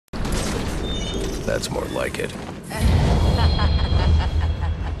That's more like it.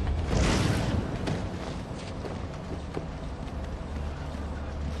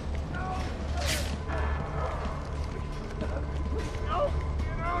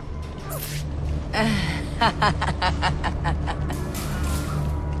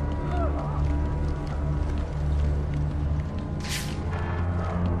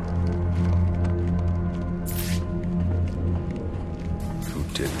 Who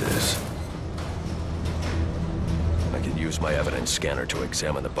did this? I can use my evidence scanner to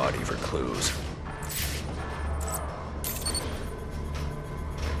examine the body for clues.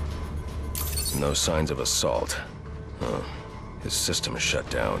 No signs of assault. Huh. His system is shut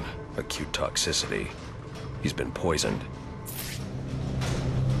down. Acute toxicity. He's been poisoned.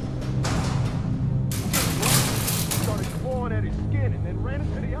 Started clawing at his skin and then ran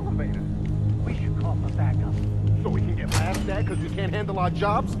into the elevator. We should call for backup. So we can get laughed at because we can't handle our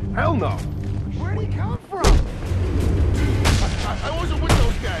jobs? Hell no! Where'd he come from? I wasn't with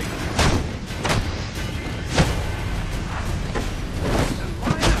those guys.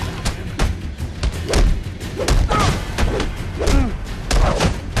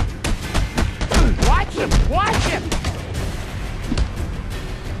 Watch him!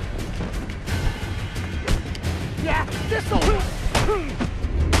 Yeah, this'll...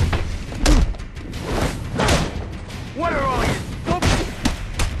 What are all you stupid?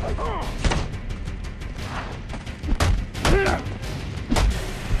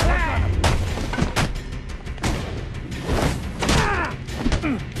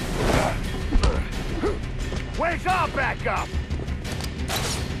 Where's our backup?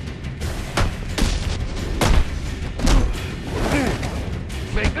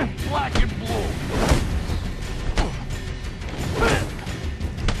 Make them black and blue.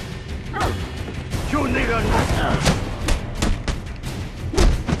 You need a...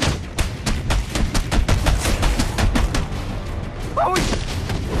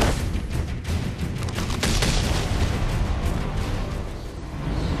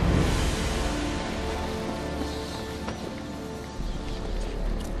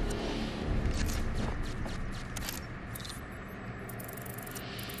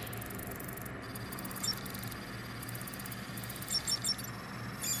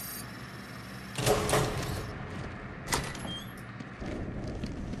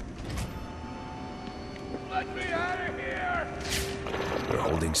 Let me out of here! They're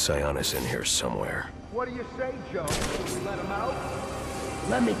holding Sionis in here somewhere. What do you say, Joe? Should we let him out?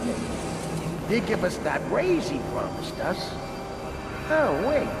 Let me think. He'd give us that raise he promised us. Oh,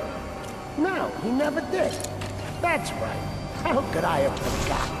 wait. No, he never did. That's right. How could I have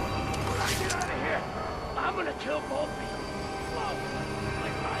forgotten? When I get out of here, I'm gonna kill both of you. Whoa,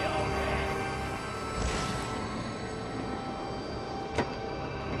 like my own head.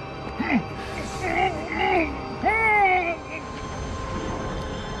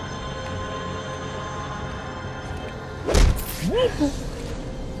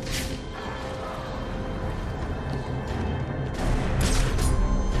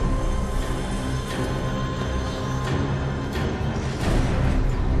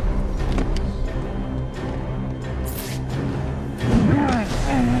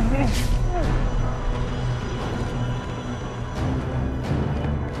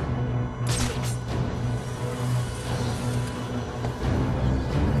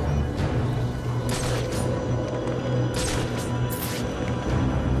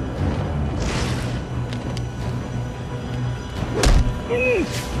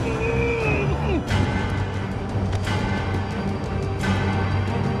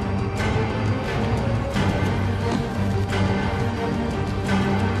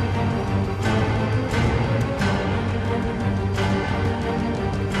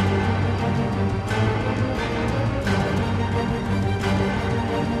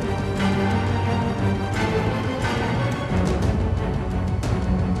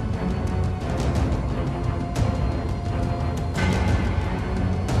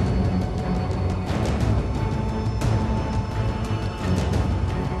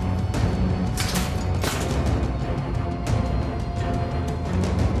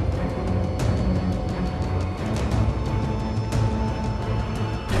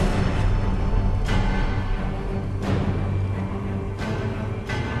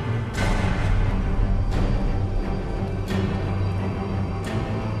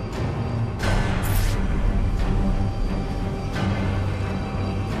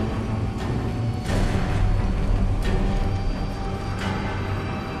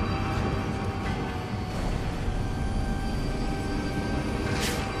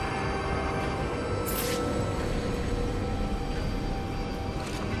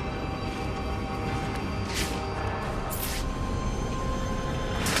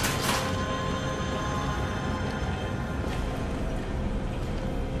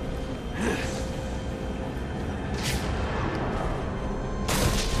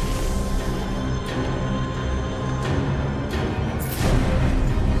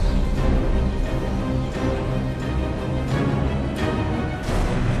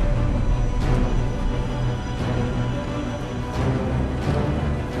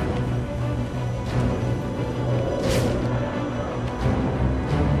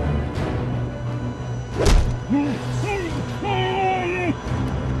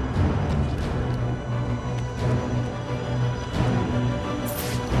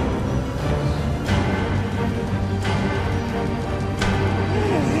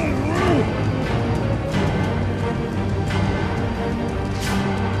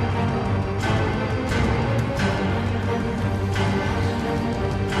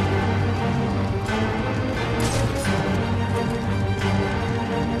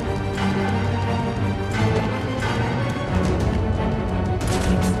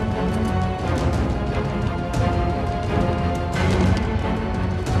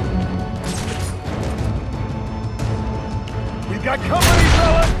 got company,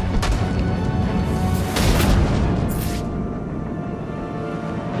 fella!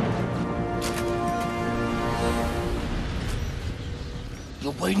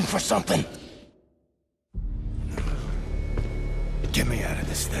 You waiting for something? Get me out of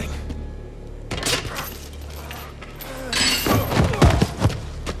this thing.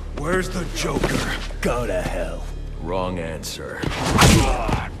 Where's the Joker? Go to hell. Wrong answer.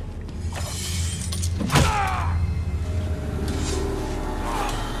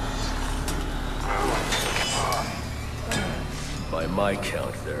 By my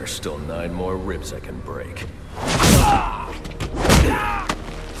count, there are still 9 more ribs I can break.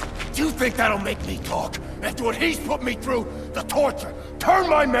 Do you think that'll make me talk? After what he's put me through, the torture, turned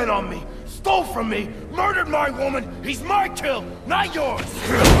my men on me, stole from me, murdered my woman, he's my kill, not yours!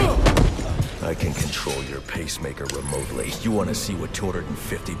 I can control your pacemaker remotely. You want to see what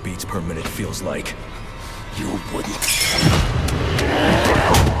 250 beats per minute feels like? You wouldn't.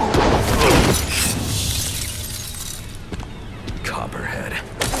 Copperhead.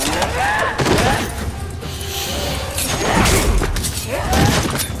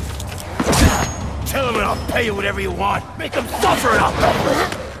 Tell him and I'll pay you whatever you want. Make him suffer and I'll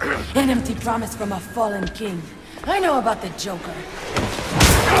pay. An empty promise from a fallen king. I know about the Joker.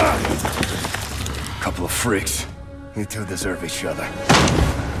 Couple of freaks. You two deserve each other.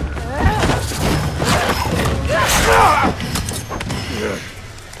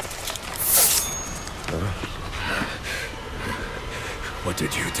 What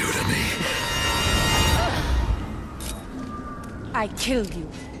did you do to me? I killed you.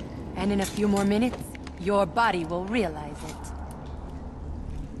 And in a few more minutes, your body will realize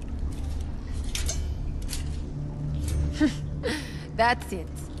it. That's it.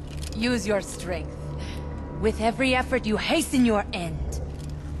 Use your strength. With every effort, you hasten your end.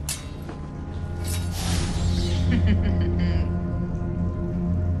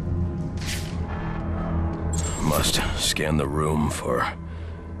 Must scan the room for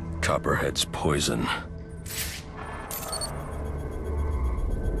Copperhead's poison.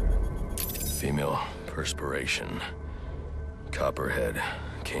 Female perspiration. Copperhead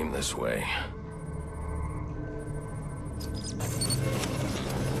came this way.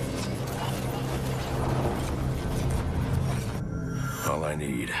 All I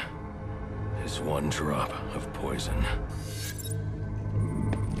need is 1 drop of poison.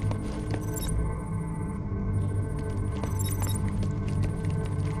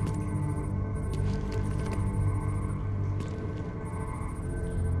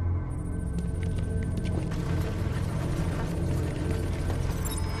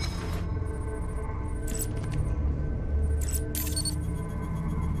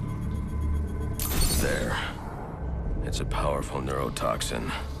 There. It's a powerful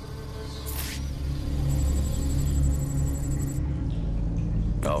neurotoxin.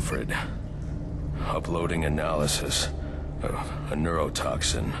 Alfred, uploading analysis of a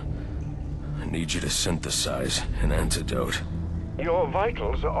neurotoxin. I need you to synthesize an antidote. Your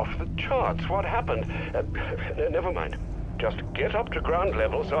vitals are off the charts. What happened? Never mind. Just get up to ground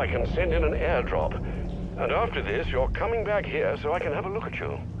level so I can send in an airdrop. And after this, you're coming back here so I can have a look at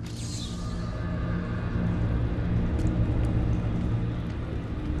you.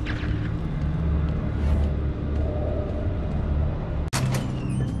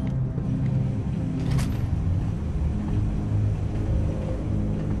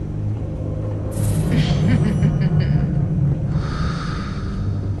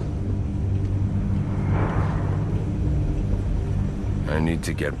 I need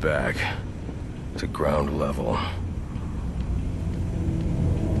to get back to ground level.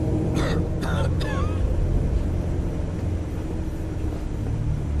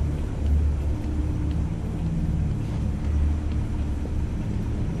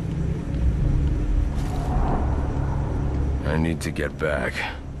 I need to get back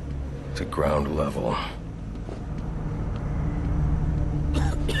to ground level.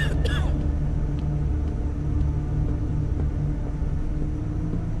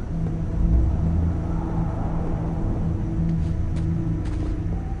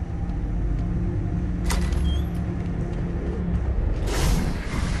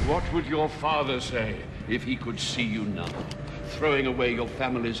 What would your father say if he could see you now, throwing away your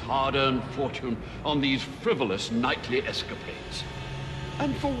family's hard-earned fortune on these frivolous nightly escapades?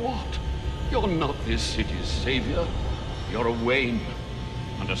 And for what? You're not this city's savior. You're a Wayne,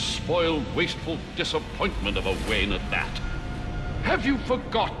 and a spoiled, wasteful disappointment of a Wayne at that. Have you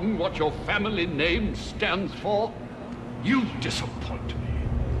forgotten what your family name stands for? You disappoint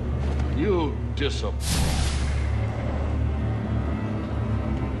me. You disappoint.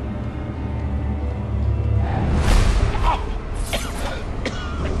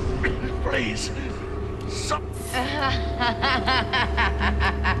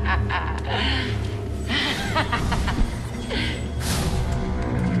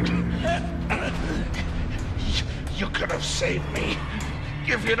 You could have saved me.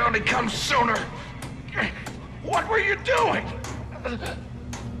 If you'd only come sooner. What were you doing?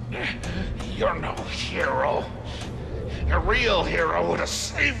 You're no hero. A real hero would have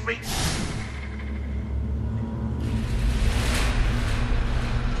saved me.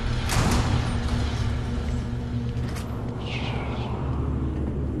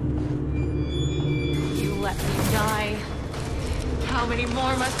 You let me die. How many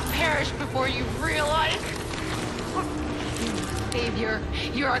more must perish before you realize? Savior,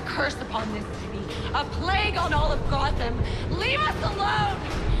 you're a curse upon this city. A plague on all of Gotham. Leave us alone!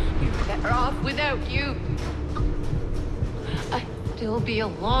 We're better off without you. I'd still be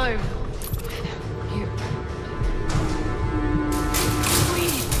alive without you.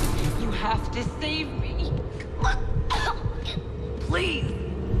 Please, you have to save me. Please.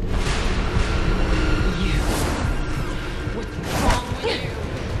 You. What's wrong with you?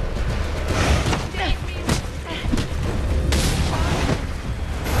 Save me.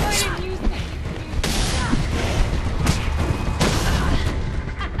 Why didn't you save me?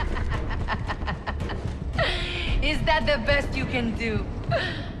 Is that the best you can do?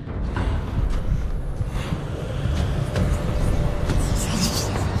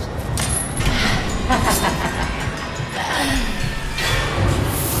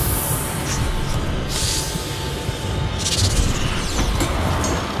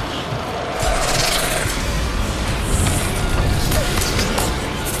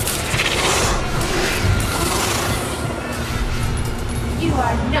 You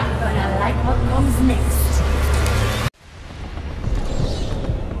are not gonna like what comes next.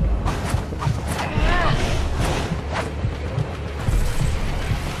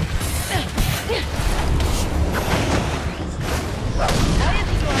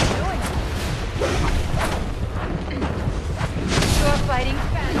 Fighting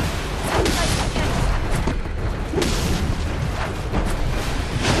fast.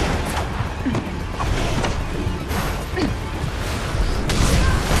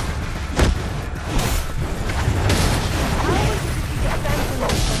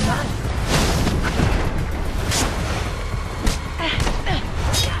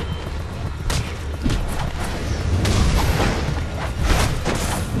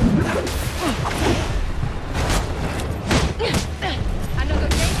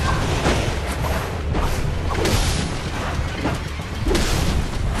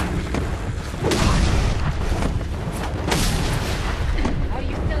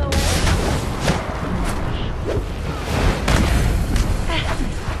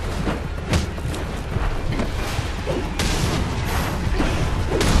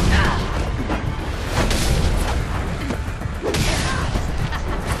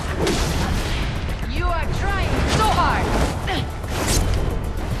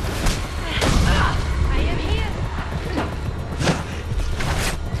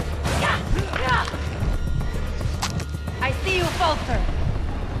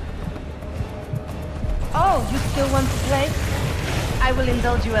 Oh, you still want to play? I will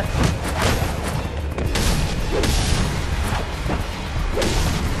indulge you a...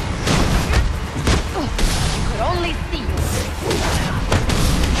 You could only see you.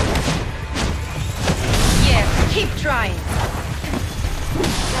 Yes, keep trying.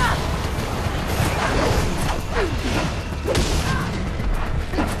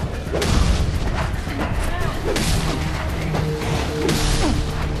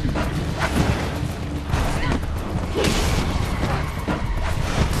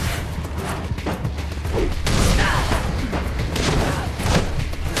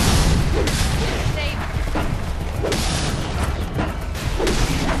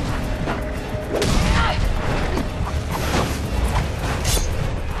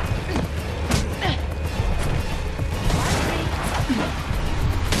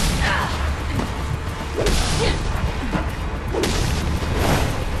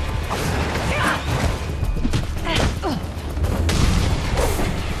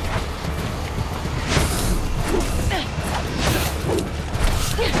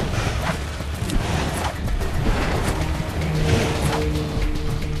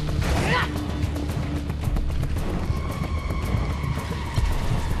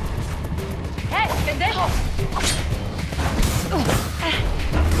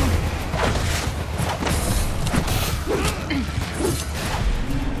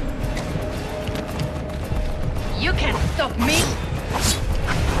 You can't stop me!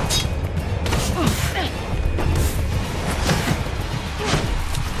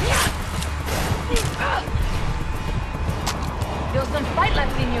 There's some fight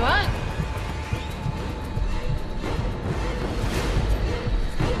left in you, huh?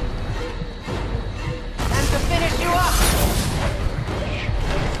 Time to finish you off!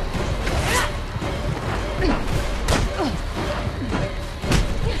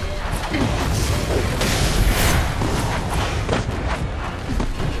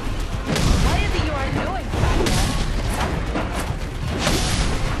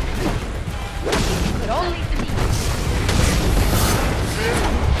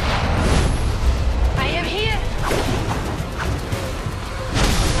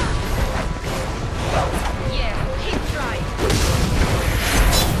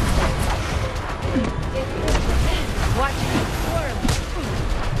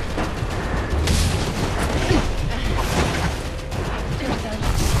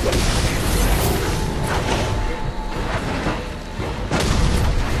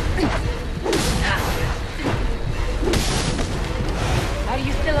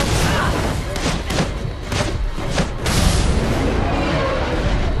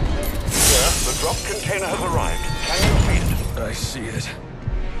 container has arrived. Can you see it? I see it.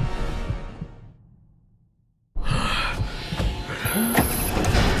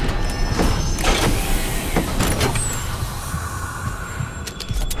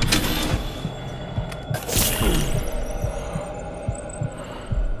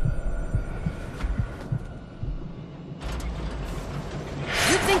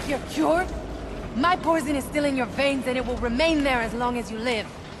 You think you're cured? My poison is still in your veins and it will remain there as long as you live.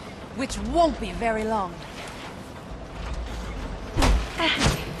 Which won't be very long.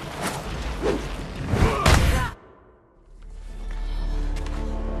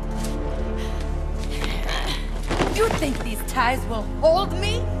 You think these ties will hold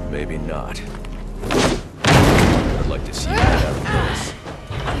me? Maybe not. I'd like to see you get out of this.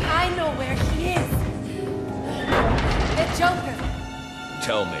 I know where he is. The Joker.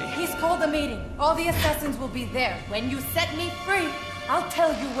 Tell me. He's called a meeting. All the assassins will be there. When you set me free, I'll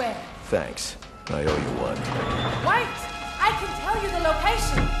tell you where. Thanks. I owe you one. Wait! I can tell you the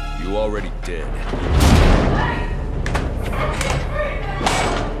location. You already did.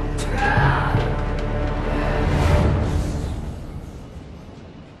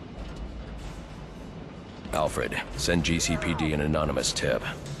 Alfred, send GCPD an anonymous tip.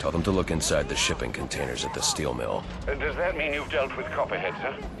 Tell them to look inside the shipping containers at the steel mill. Does that mean you've dealt with Copperhead,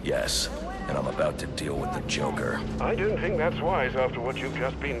 sir? Yes, and I'm about to deal with the Joker. I don't think that's wise after what you've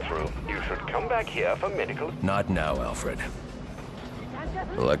just been through. You should come back here for medical... Not now, Alfred.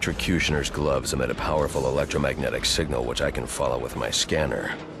 Electrocutioner's gloves emit a powerful electromagnetic signal which I can follow with my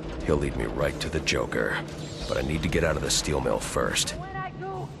scanner. He'll lead me right to the Joker. But I need to get out of the steel mill first. When I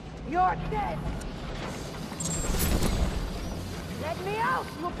do, you're dead. Let me out,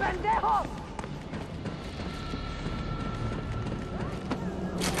 you pendejo!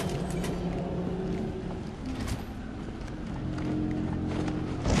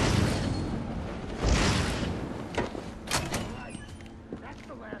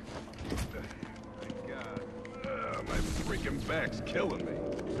 My freaking back's killing me.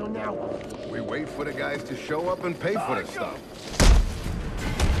 So now what? We wait for the guys to show up and pay for the stuff.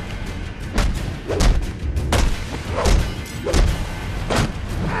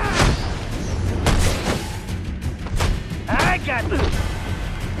 I got this!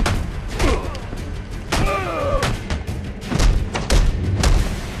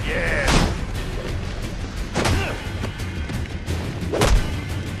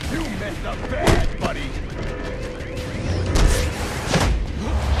 You messed up bad, buddy.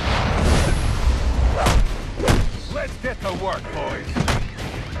 Let's get to work, boys.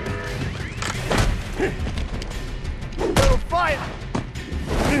 Little fire!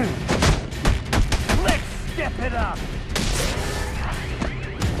 Let's step it up!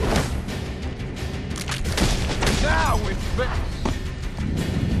 Now it's fixed.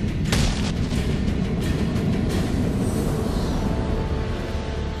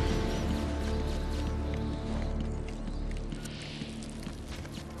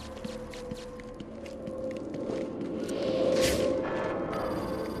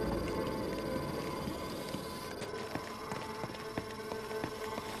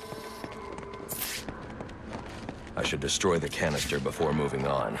 I should destroy the canister before moving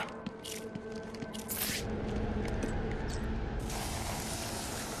on.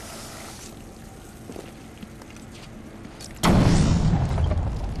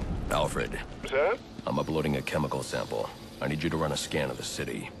 Alfred. Sir? I'm uploading a chemical sample. I need you to run a scan of the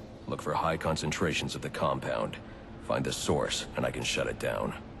city. Look for high concentrations of the compound. Find the source, and I can shut it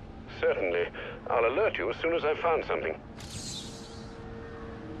down. Certainly. I'll alert you as soon as I've found something.